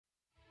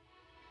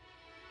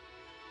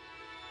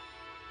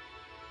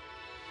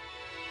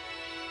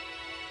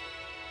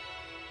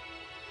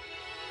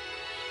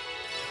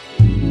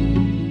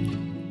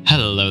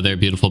Hello there,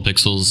 beautiful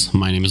pixels.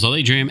 My name is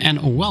Alaydriem,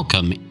 and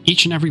welcome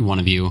each and every one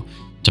of you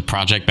to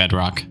Project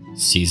Bedrock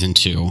Season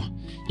 2.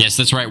 Yes,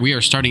 that's right, we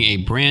are starting a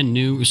brand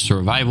new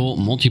survival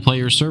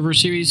multiplayer server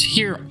series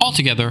here all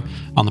together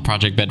on the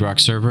Project Bedrock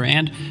server,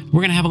 and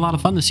we're going to have a lot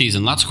of fun this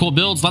season. Lots of cool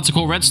builds, lots of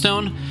cool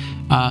redstone.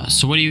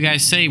 So what do you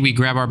guys say we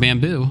grab our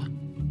bamboo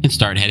and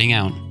start heading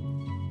out?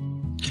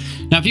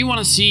 Now, if you want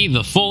to see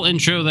the full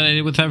intro that I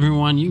did with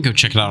everyone, you can go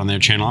check it out on their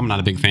channel. I'm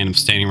not a big fan of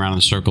standing around in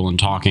a circle and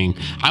talking.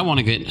 I want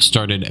to get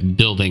started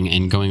building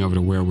and going over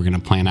to where we're going to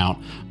plan out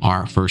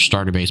our first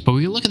starter base. But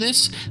when you look at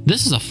this,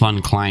 this is a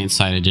fun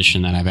client-side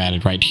addition that I've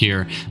added right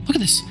here. Look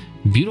at this.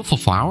 Beautiful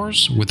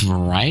flowers with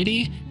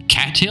variety.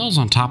 Cattails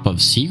on top of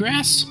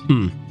seagrass.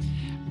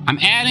 I'm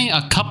adding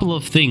a couple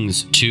of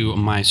things to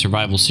my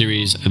survival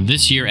series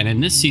this year and in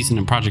this season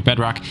in Project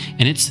Bedrock,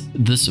 and it's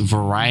this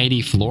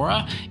variety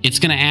flora. It's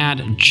going to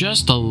add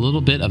just a little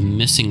bit of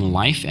missing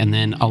life and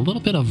then a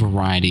little bit of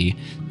variety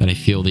that I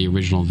feel the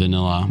original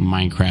vanilla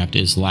Minecraft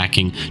is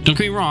lacking. Don't get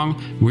me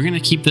wrong, we're going to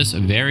keep this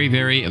very,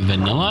 very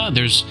vanilla.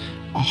 There's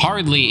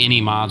hardly any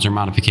mods or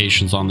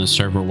modifications on this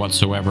server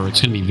whatsoever. It's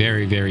going to be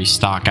very, very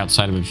stock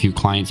outside of a few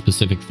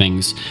client-specific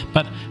things.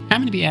 But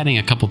I'm going to be adding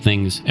a couple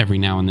things every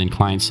now and then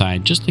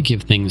client-side just to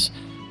give things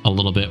a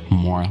little bit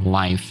more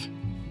life.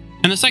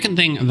 And the second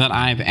thing that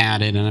I've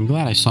added, and I'm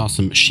glad I saw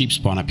some sheep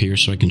spawn up here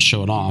so I can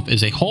show it off,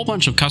 is a whole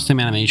bunch of custom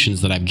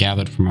animations that I've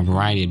gathered from a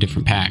variety of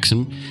different packs.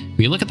 And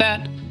we look at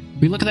that,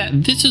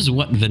 this is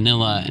what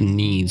vanilla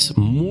needs.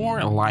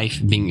 More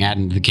life being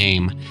added to the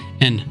game.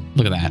 And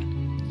look at that.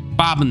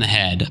 Bobbing the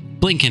head,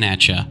 blinking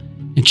at you,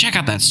 and check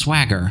out that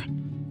swagger.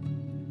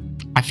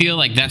 I feel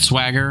like that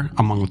swagger,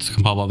 among with a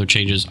couple other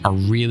changes, are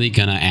really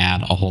gonna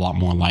add a whole lot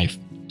more life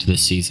to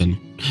this season.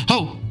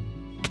 Oh!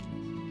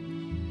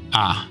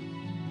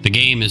 The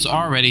game is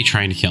already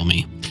trying to kill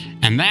me.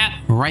 And that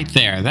right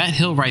there, that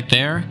hill right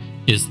there,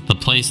 is the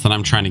place that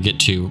I'm trying to get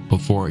to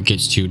before it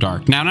gets too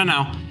dark. No.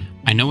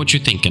 I know what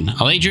you're thinking.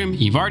 Alaydriem,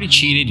 you've already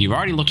cheated. You've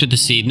already looked at the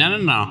seed.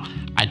 No.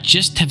 I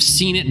just have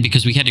seen it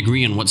because we had to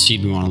agree on what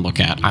seed we want to look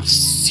at. I've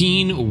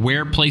seen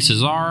where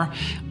places are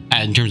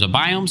in terms of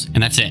biomes,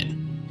 and that's it.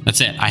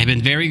 That's it. I have been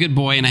a very good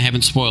boy, and I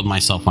haven't spoiled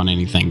myself on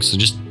anything. So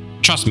just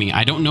trust me.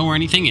 I don't know where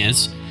anything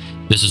is.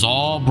 This is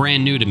all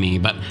brand new to me,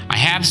 but I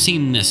have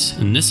seen this.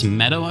 And this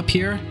meadow up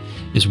here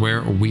is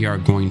where we are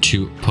going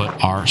to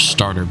put our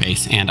starter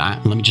base. And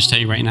let me just tell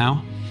you right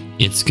now,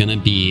 it's going to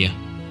be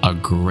a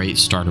great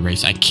starter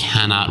base. I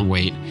cannot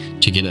wait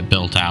to get it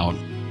built out.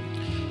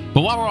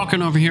 But while we're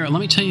walking over here,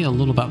 let me tell you a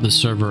little about the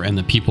server and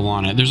the people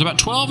on it. There's about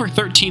 12 or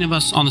 13 of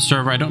us on the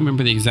server. I don't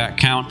remember the exact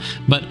count,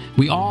 but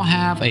we all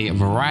have a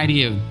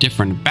variety of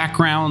different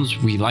backgrounds.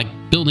 We like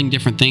building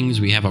different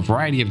things. We have a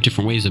variety of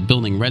different ways of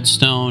building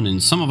redstone,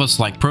 and some of us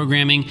like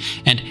programming,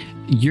 and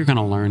you're going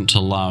to learn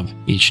to love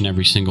each and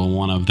every single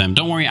one of them.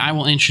 Don't worry, I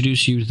will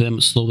introduce you to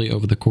them slowly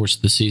over the course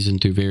of the season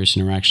through various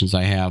interactions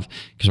I have,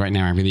 because right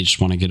now I really just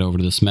want to get over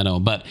to this meadow.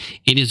 But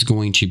it is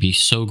going to be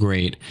so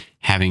great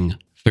having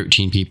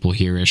 13 people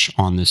here-ish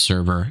on this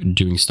server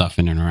doing stuff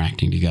and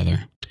interacting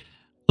together.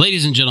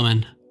 Ladies and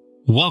gentlemen,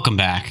 welcome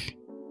back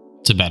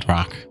to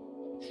Bedrock.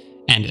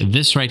 And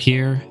this right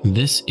here,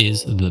 this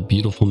is the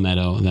beautiful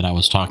meadow that I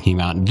was talking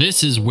about.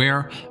 This is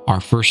where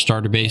our first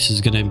starter base is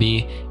going to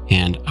be.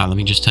 And let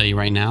me just tell you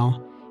right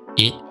now,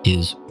 it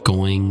is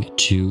going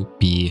to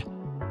be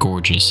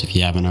gorgeous if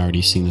you haven't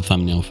already seen the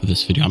thumbnail for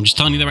this video. I'm just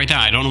telling you that right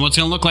now. I don't know what it's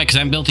going to look like because I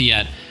haven't built it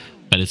yet,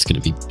 but it's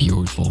going to be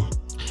beautiful.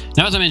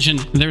 Now, as I mentioned,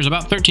 there's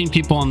about 13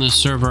 people on this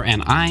server,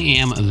 and I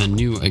am the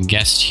new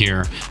guest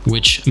here,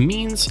 which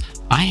means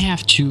I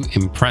have to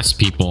impress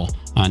people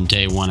on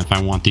day one if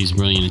I want these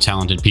brilliant and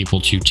talented people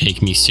to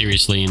take me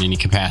seriously in any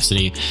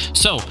capacity.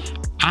 So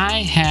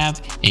I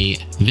have a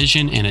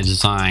vision and a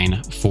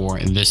design for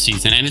this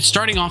season, and it's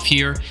starting off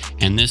here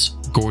in this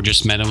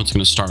gorgeous meadow. It's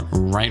going to start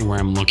right where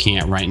I'm looking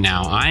at right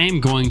now. I am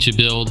going to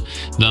build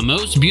the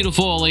most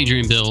beautiful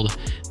Alaydriem build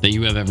that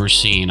you have ever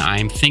seen.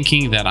 I'm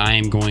thinking that I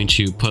am going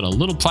to put a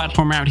little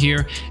platform out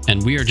here,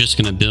 and we are just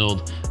going to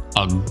build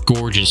a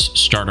gorgeous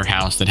starter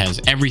house that has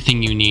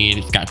everything you need.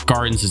 It's got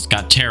gardens, it's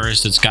got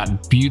terrace, it's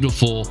got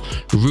beautiful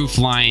roof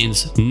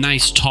lines,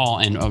 nice tall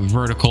and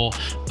vertical.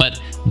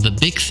 But the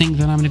big thing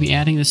that I'm going to be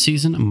adding this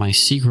season, my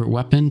secret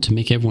weapon to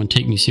make everyone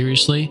take me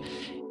seriously,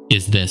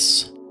 is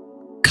this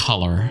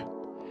color.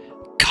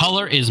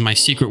 Color is my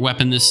secret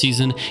weapon this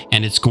season,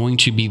 and it's going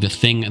to be the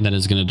thing that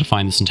is going to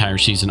define this entire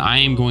season. I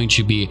am going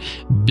to be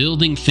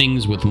building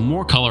things with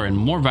more color and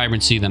more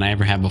vibrancy than I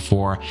ever have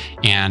before,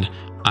 and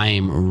I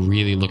am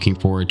really looking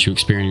forward to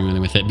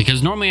experimenting with it,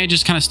 because normally I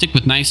just kind of stick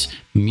with nice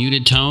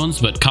muted tones,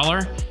 but color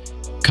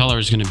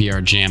is going to be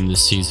our jam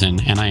this season,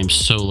 and I am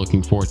so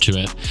looking forward to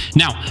it.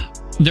 Now,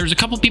 there's a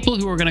couple people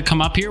who are going to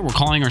come up here. We're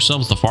calling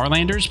ourselves the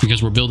Farlanders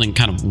because we're building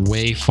kind of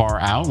way far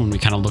out when we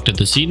kind of looked at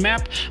the seed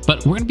map, but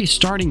we're going to be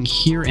starting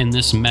here in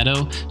this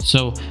meadow.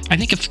 So I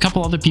think a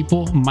couple other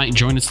people might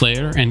join us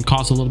later and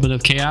cause a little bit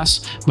of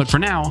chaos, but for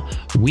now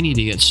we need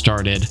to get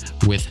started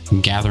with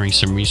gathering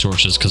some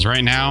resources, because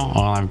right now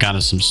all I've got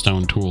is some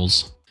stone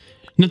tools.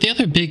 Now, the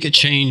other big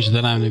change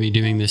that I'm going to be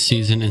doing this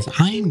season is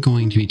I am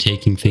going to be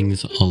taking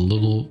things a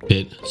little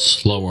bit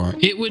slower.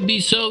 It would be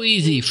so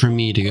easy for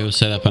me to go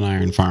set up an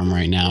iron farm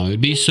right now. It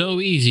would be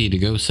so easy to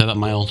go set up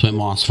my ultimate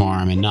moss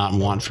farm and not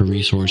want for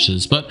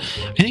resources. But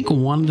I think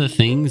one of the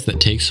things that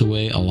takes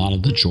away a lot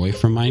of the joy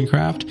from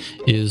Minecraft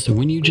is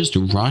when you just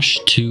rush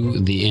to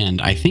the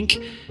end. I think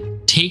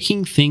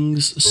taking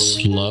things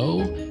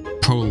slow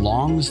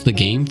prolongs the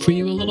game for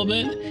you a little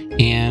bit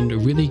and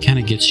really kind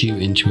of gets you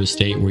into a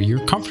state where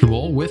you're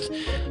comfortable with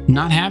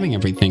not having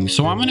everything.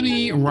 So I'm going to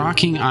be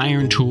rocking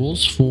iron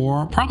tools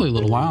for probably a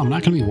little while. I'm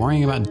not going to be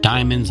worrying about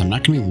diamonds. I'm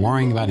not going to be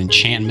worrying about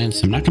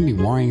enchantments. I'm not going to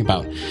be worrying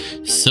about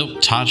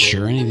silk touch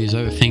or any of these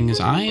other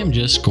things. I am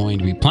just going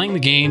to be playing the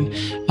game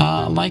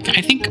like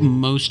I think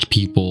most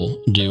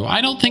people do. I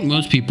don't think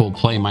most people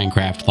play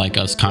Minecraft like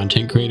us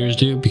content creators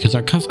do, because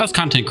us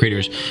content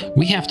creators,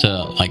 we have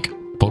to like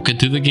book it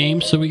through the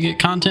game so we get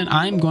content.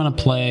 I'm going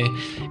to play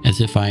as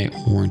if I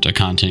weren't a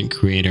content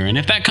creator, and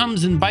if that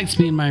comes and bites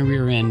me in my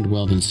rear end,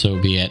 well, then so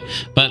be it.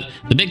 But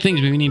the big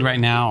things we need right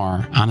now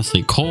are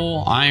honestly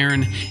coal,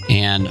 iron,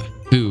 and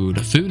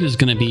food. Food is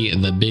going to be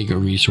the big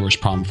resource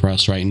problem for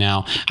us right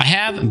now. I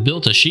have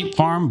built a sheep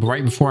farm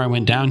right before I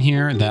went down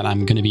here that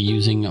I'm going to be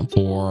using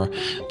for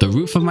the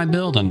roof of my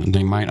build, and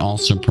they might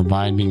also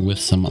provide me with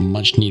some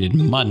much needed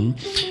mutton,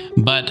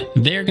 but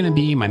they're going to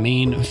be my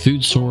main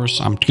food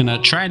source. I'm going to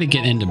try to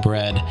get into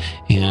bread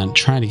and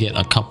try to get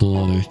a couple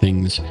other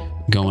things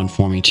going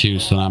for me too,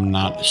 so that I'm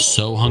not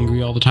so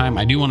hungry all the time.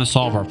 I do want to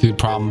solve our food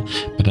problem,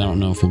 but I don't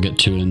know if we'll get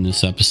to it in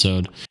this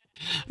episode.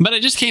 But I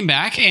just came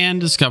back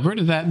and discovered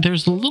that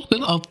there's a little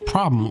bit of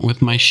problem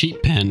with my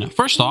sheep pen.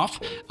 First off,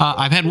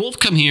 I've had Wolf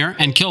come here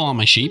and kill all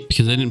my sheep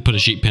because I didn't put a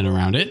sheep pen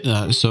around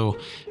it. So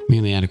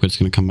Mainly Adequate's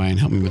going to come by and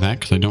help me with that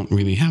because I don't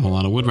really have a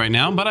lot of wood right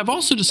now. But I've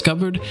also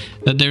discovered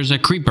that there's a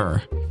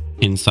creeper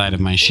inside of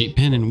my sheep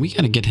pen, and we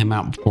got to get him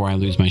out before I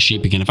lose my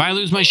sheep again. If I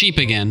lose my sheep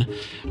again,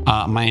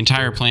 my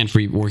entire plan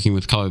for working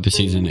with color this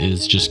season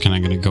is just kind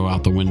of going to go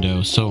out the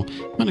window. So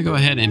I'm going to go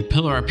ahead and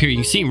pillar up here. You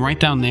can see him right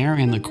down there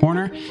in the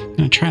corner. I'm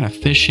going to try to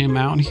fish him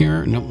out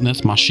here. Nope,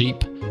 that's my sheep.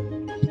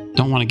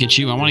 Don't want to get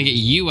you. I want to get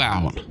you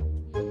out.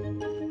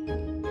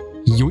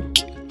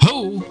 Yoink.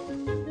 Ho!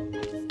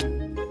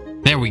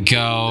 There we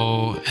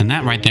go. And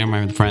that right there,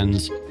 my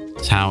friends,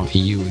 is how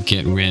you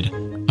get rid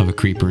of a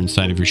creeper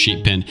inside of your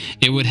sheep pen.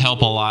 It would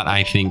help a lot,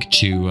 I think,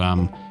 to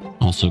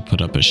also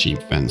put up a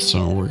sheep fence.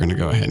 So we're going to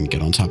go ahead and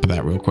get on top of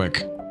that real quick.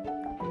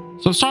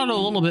 So I've started a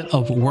little bit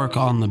of work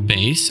on the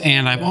base,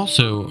 and I've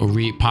also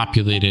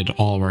repopulated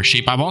all of our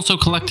sheep. I've also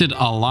collected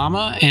a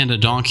llama and a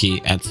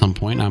donkey at some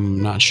point.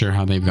 I'm not sure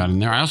how they've got in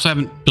there. I also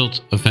haven't built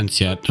a fence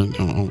yet.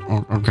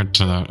 I'll get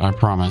to that. I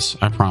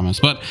promise.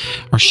 But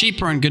our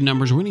sheep are in good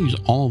numbers. We're going to use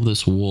all of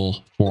this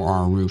wool for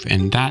our roof,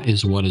 and that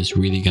is what is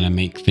really going to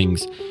make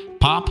things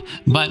pop.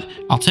 But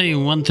I'll tell you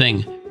one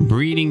thing,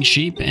 breeding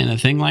sheep in a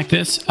thing like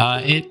this,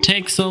 it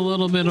takes a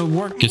little bit of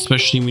work,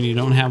 especially when you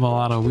don't have a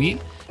lot of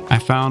wheat. I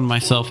found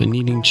myself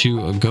needing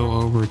to go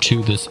over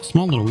to this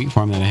small little wheat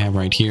farm that I have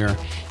right here,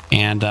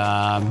 and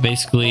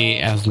basically,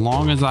 as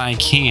long as I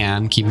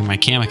can, keeping my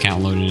cam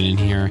account loaded in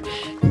here,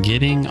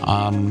 getting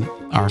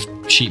our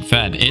sheep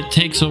fed. It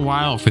takes a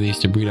while for these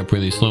to breed up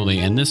really slowly,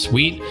 and this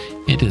wheat,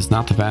 it is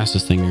not the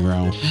fastest thing to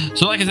grow.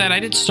 So like I said, I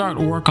did start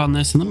work on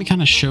this, and let me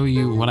kind of show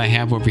you what I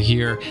have over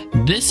here.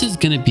 This is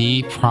going to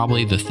be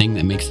probably the thing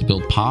that makes the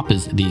build pop,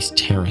 is these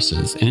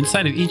terraces. And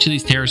inside of each of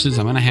these terraces,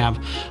 I'm going to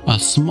have a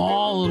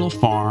small little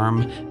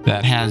farm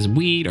that has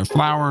wheat or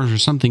flowers or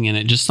something in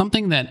it, just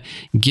something that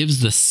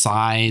gives the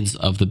sides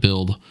of the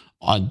build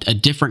a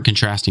different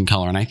contrasting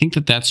color. And I think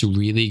that that's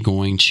really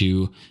going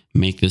to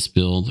make this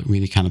build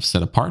really kind of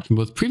set apart from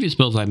both previous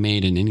builds I've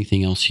made and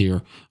anything else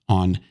here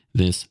on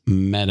this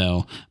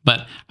meadow.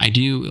 But I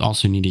do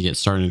also need to get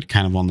started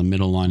kind of on the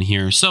middle on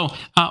here. So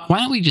why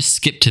don't we just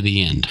skip to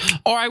the end?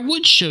 Or I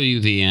would show you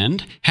the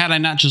end had I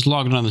not just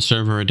logged on the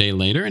server a day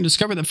later and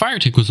discovered that fire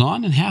tick was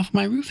on and half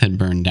my roof had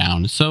burned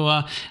down. So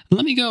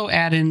let me go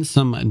add in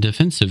some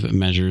defensive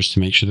measures to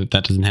make sure that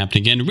that doesn't happen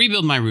again,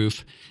 rebuild my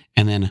roof,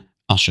 and then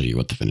I'll show you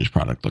what the finished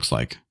product looks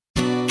like.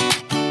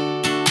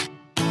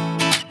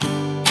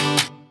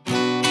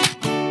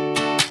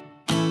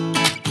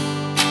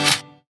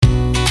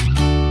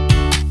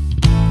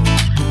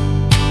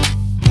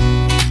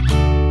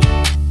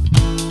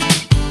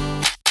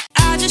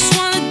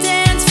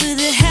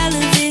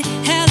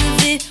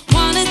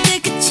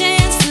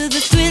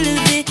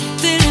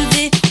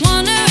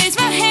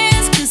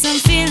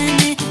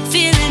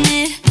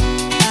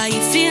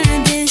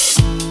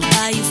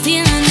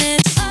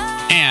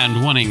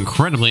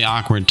 Incredibly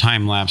awkward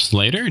time lapse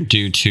later,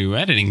 due to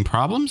editing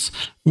problems,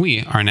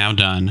 we are now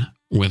done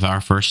with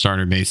our first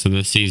starter base of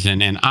the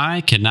season, and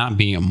I could not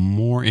be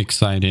more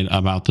excited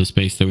about this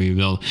base that we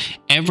built.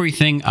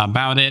 Everything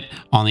about it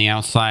on the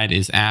outside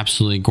is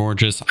absolutely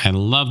gorgeous. I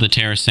love the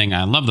terracing,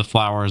 I love the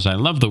flowers, I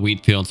love the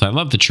wheat fields, I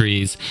love the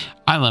trees,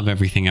 I love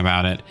everything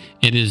about it.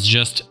 It is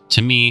just,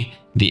 to me,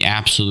 the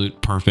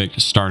absolute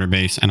perfect starter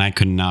base, and I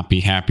could not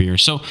be happier.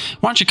 So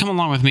why don't you come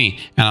along with me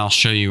and I'll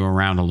show you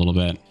around a little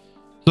bit.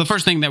 So the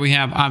first thing that we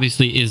have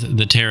obviously is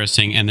the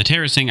terracing, and the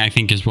terracing I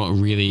think is what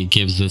really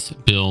gives this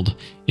build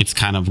its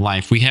kind of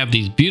life. We have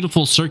these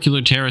beautiful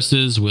circular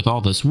terraces with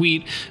all this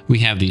wheat. We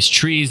have these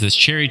trees, this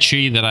cherry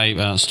tree that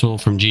I stole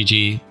from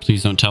Gigi.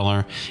 Please don't tell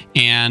her.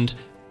 And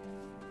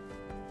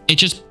it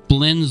just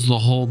blends the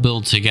whole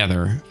build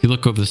together. If you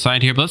look over the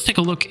side here, but let's take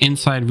a look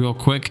inside real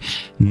quick.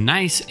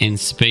 Nice and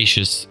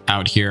spacious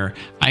out here.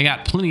 I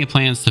got plenty of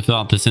plans to fill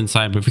out this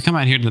inside, but if we come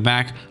out here to the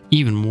back,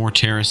 even more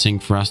terracing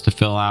for us to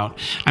fill out.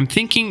 I'm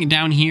thinking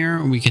down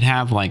here we could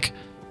have like,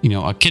 you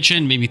know, a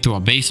kitchen, maybe through a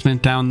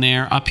basement down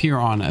there. Up here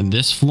on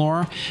this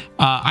floor,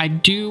 I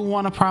do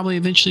want to probably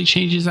eventually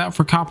change these out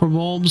for copper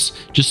bulbs,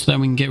 just so that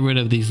we can get rid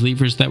of these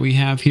levers that we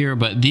have here.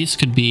 But these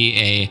could be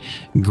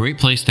a great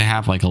place to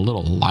have like a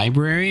little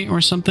library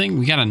or something.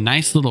 We got a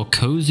nice little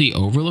cozy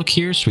overlook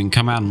here, so we can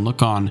come out and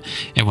look on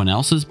everyone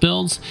else's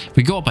builds. If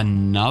we go up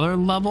another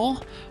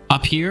level,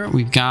 up here,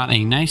 we've got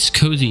a nice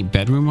cozy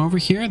bedroom over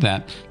here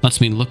that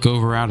lets me look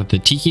over out at the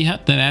tiki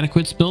hut that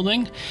Adequate's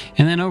building.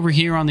 And then over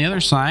here on the other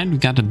side, we've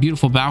got the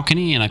beautiful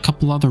balcony and a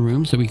couple other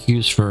rooms that we can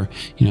use for,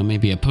 you know,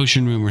 maybe a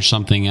potion room or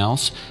something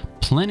else.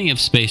 Plenty of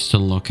space to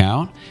look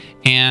out.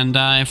 And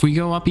if we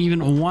go up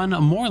even one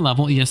more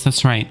level, yes,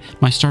 that's right,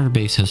 my starter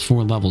base has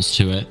 4 levels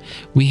to it.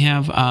 We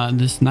have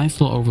this nice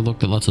little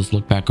overlook that lets us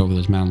look back over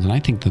those mountains, and I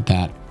think that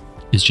that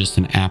is just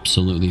an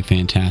absolutely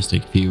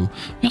fantastic view.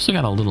 We also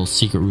got a little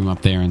secret room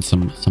up there and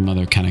some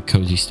other kind of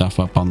cozy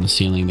stuff up on the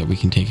ceiling that we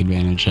can take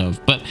advantage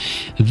of. But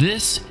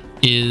this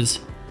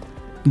is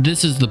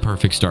the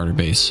perfect starter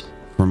base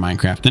for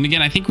Minecraft. And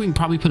again, I think we can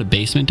probably put a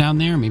basement down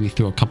there, maybe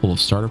throw a couple of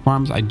starter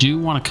farms. I do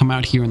want to come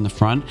out here in the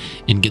front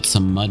and get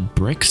some mud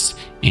bricks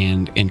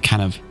and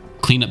kind of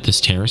clean up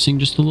this terracing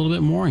just a little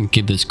bit more and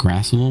give this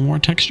grass a little more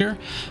texture.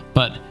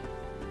 But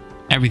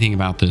everything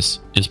about this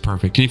is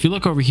perfect. And if you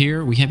look over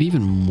here, we have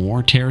even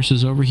more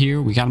terraces over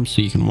here. We got them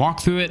so you can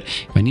walk through it.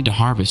 If I need to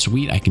harvest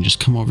wheat, I can just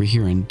come over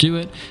here and do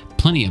it.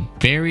 Plenty of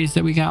berries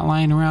that we got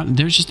lying around.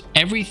 There's just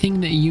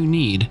everything that you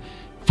need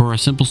for a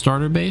simple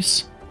starter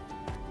base.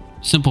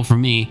 Simple for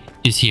me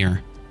is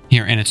here.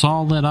 And it's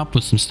all lit up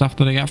with some stuff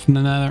that I got from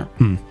the nether.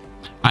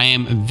 I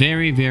am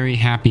very, very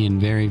happy and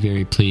very,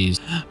 very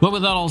pleased. But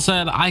with that all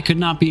said, I could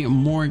not be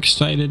more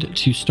excited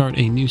to start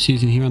a new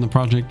season here on the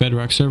Project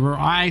Bedrock server.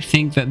 I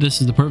think that this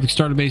is the perfect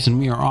starter base and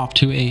we are off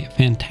to a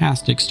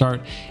fantastic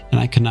start. And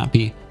I could not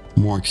be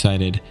more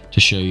excited to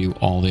show you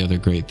all the other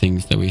great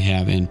things that we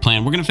have in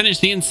plan. We're going to finish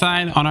the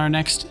inside on our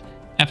next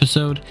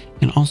episode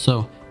and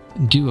also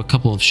do a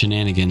couple of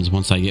shenanigans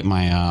once I get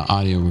my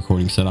audio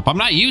recording set up. I'm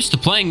not used to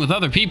playing with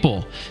other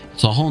people.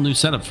 It's a whole new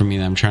setup for me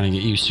that I'm trying to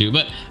get used to,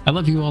 but I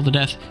love you all to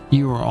death.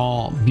 You are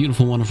all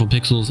beautiful, wonderful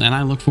pixels, and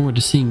I look forward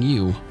to seeing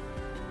you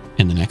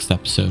in the next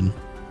episode.